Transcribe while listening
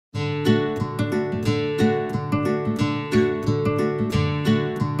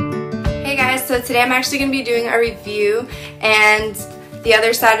So today I'm actually going to be doing a review, and the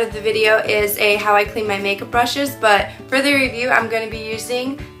other side of the video is a how I clean my makeup brushes. But for the review, I'm going to be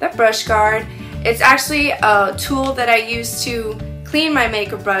using the brush guard. It's actually a tool that I use to clean my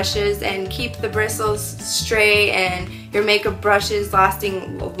makeup brushes and keep the bristles straight and your makeup brushes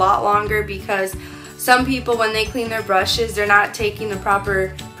lasting a lot longer, because some people, when they clean their brushes, they're not taking the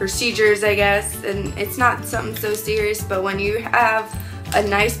proper procedures, I guess, and it's not something so serious, but when you have a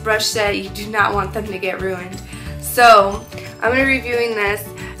nice brush set, you do not want them to get ruined. So I'm going to be reviewing this.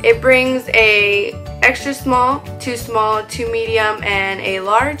 It brings a extra small, 2 medium, and a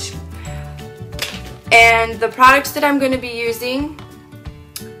large. And the products that I'm going to be using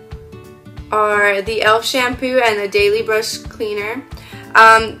are the e.l.f. shampoo and the daily brush cleaner.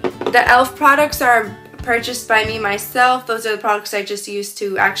 The e.l.f. products are purchased by me myself. Those are the products I just use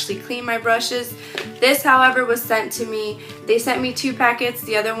to actually clean my brushes. This, however, was sent to me. They sent me 2 packets.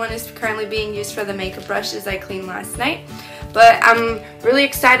 The other one is currently being used for the makeup brushes I cleaned last night. But I'm really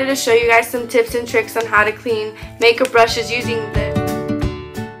excited to show you guys some tips and tricks on how to clean makeup brushes using this.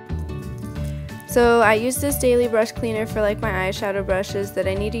 So I use this daily brush cleaner for like my eyeshadow brushes that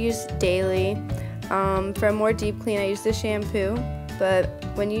I need to use daily. For a more deep clean, I use the shampoo. But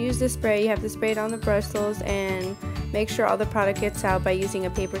when you use the spray, you have to spray it on the bristles and make sure all the product gets out by using a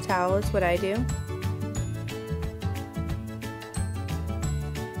paper towel. Is what I do.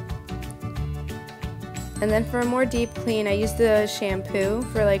 And then for a more deep clean, I use the shampoo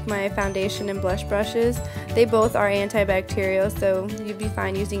for like my foundation and blush brushes. They both are antibacterial, so you'd be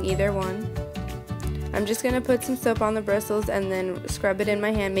fine using either one. I'm just going to put some soap on the bristles and then scrub it in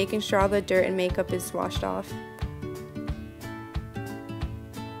my hand, making sure all the dirt and makeup is washed off.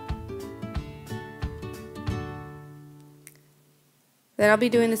 Then I'll be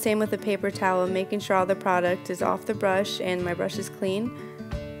doing the same with a paper towel, making sure all the product is off the brush and my brush is clean.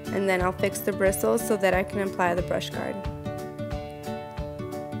 And then I'll fix the bristles so that I can apply the brush guard.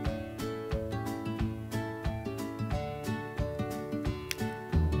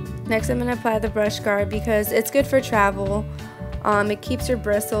 Next, I'm going to apply the brush guard because it's good for travel. It keeps your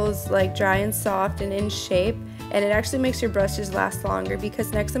bristles like dry and soft and in shape, and it actually makes your brushes last longer.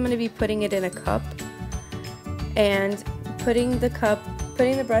 Because next I'm going to be putting it in a cup, and putting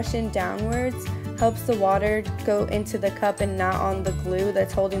the brush in downwards helps the water go into the cup and not on the glue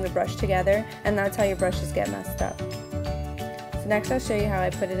that's holding the brush together, and that's how your brushes get messed up. So next I'll show you how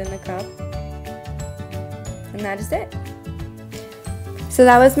I put it in the cup, and that is it. So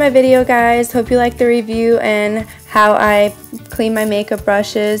that was my video, guys. Hope you liked the review and how I clean my makeup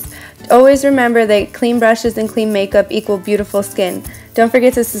brushes. Always remember that clean brushes and clean makeup equal beautiful skin. Don't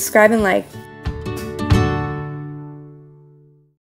forget to subscribe and like.